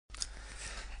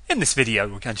In this video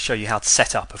we're going to show you how to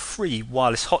set up a free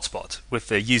wireless hotspot with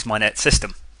the UseMyNet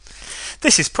system.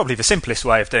 This is probably the simplest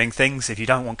way of doing things if you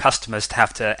don't want customers to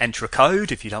have to enter a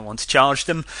code, if you don't want to charge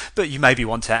them, but you maybe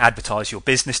want to advertise your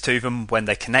business to them when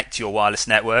they connect to your wireless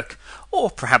network, or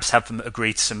perhaps have them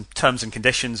agree to some terms and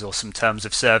conditions or some terms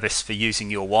of service for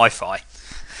using your Wi-Fi.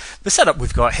 The setup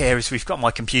we've got here is we've got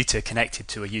my computer connected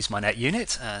to a UseMyNet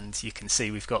unit, and you can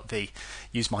see we've got the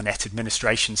UseMyNet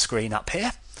administration screen up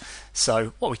here.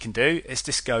 So what we can do is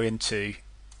just go into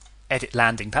Edit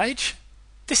Landing Page.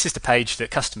 This is the page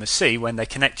that customers see when they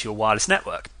connect to your wireless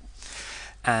network.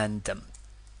 And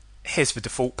here's the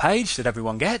default page that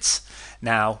everyone gets.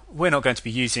 Now, we're not going to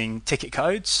be using ticket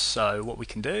codes, so what we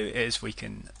can do is we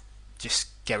can just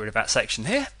get rid of that section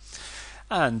here,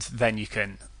 and then you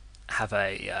can have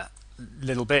a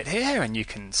little bit here, and you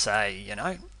can say,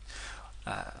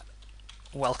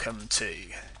 welcome to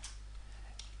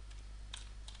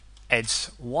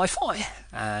Ed's Wi-Fi,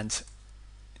 and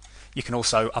you can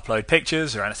also upload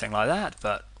pictures or anything like that,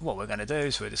 but what we're going to do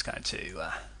is we're just going to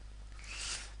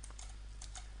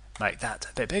make that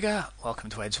a bit bigger. Welcome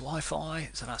to Ed's Wi-Fi,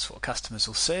 so that's what customers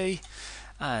will see,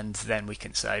 and then we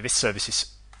can say this service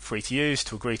is free to use.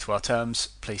 To agree to our terms,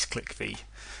 please click the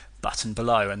button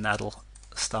below, and that'll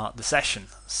start the session.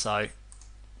 So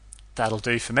that'll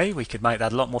do for me. We could make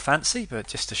that a lot more fancy, but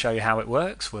just to show you how it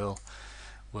works, we'll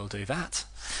do that.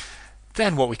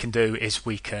 Then what we can do is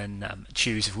we can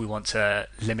choose if we want to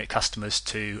limit customers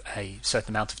to a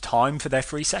certain amount of time for their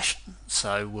free session.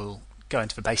 So we'll go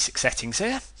into the basic settings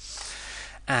here,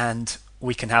 and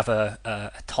we can have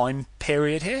a time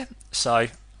period here. So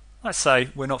let's say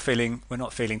we're not feeling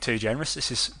too generous.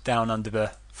 This is down under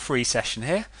the free session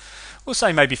here. We'll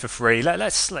say maybe for free,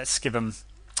 let's give them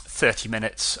 30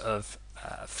 minutes of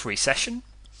free session.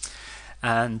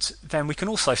 And then we can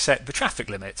also set the traffic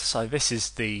limit. So this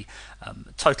is the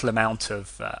total amount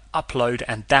of upload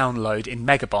and download in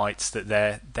megabytes that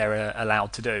they're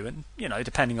allowed to do. And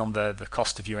depending on the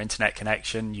cost of your internet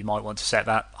connection, you might want to set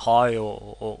that high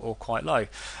or quite low.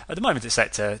 At the moment it's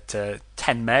set to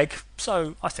 10 meg,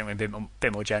 so I think we're a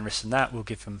bit more generous than that. We'll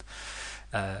give them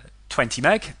 20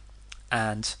 meg.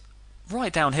 And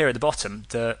right down here at the bottom,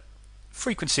 the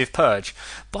frequency of purge,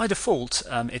 by default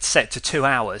it's set to 2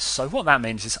 hours. So what that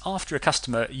means is after a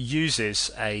customer uses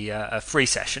a free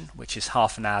session, which is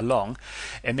half an hour long,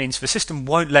 it means the system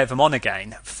won't let them on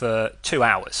again for 2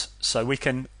 hours. So we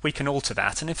can alter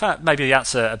that, and in fact maybe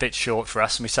that's a bit short for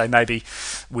us, and we say maybe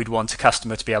we'd want a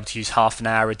customer to be able to use half an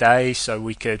hour a day, so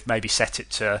we could maybe set it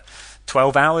to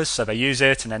 12 hours, so they use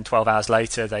it, and then 12 hours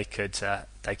later they could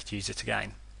use it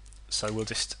again. So we'll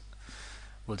just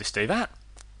do that,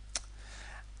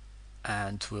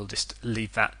 and we'll just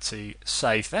leave that to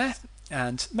save there.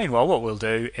 And meanwhile what we'll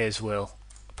do is we'll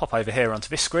pop over here onto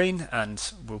this screen,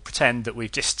 and we'll pretend that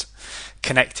we've just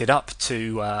connected up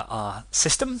to our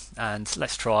system, and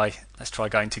let's try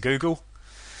going to Google.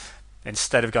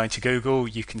 Instead of going to Google,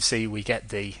 you can see we get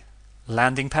the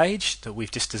landing page that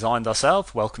we've just designed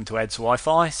ourselves. Welcome to Ed's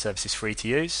Wi-Fi, service is free to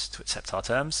use. To accept our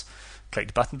terms, click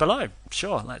the button below.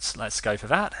 Sure, let's go for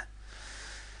that.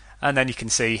 And then you can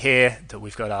see here that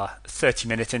we've got our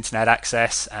 30-minute internet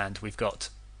access, and we've got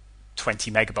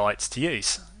 20 megabytes to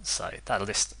use. So that'll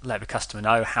just let the customer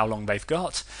know how long they've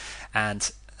got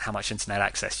and how much internet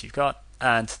access you've got.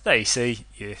 And there you see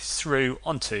you're through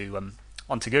onto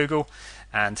Google,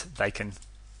 and they can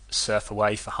surf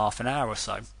away for half an hour or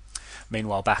so.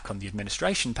 Meanwhile, back on the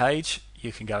administration page,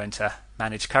 you can go into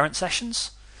Manage Current Sessions.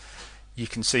 You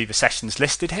can see the sessions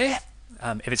listed here.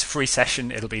 If it's a free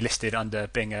session, it'll be listed under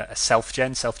being a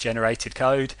self-generated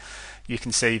code. You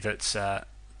can see that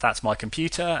that's my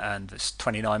computer, and there's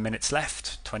 29 minutes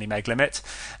left, 20 meg limit.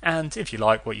 And if you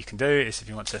like, what you can do is if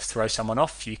you want to throw someone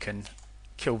off, you can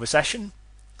kill the session,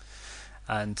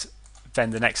 and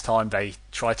then the next time they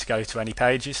try to go to any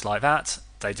pages like that,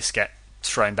 they just get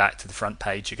thrown back to the front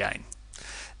page again.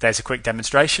 There's a quick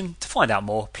demonstration. To find out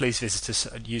more, please visit us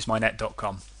at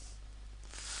usemynet.com.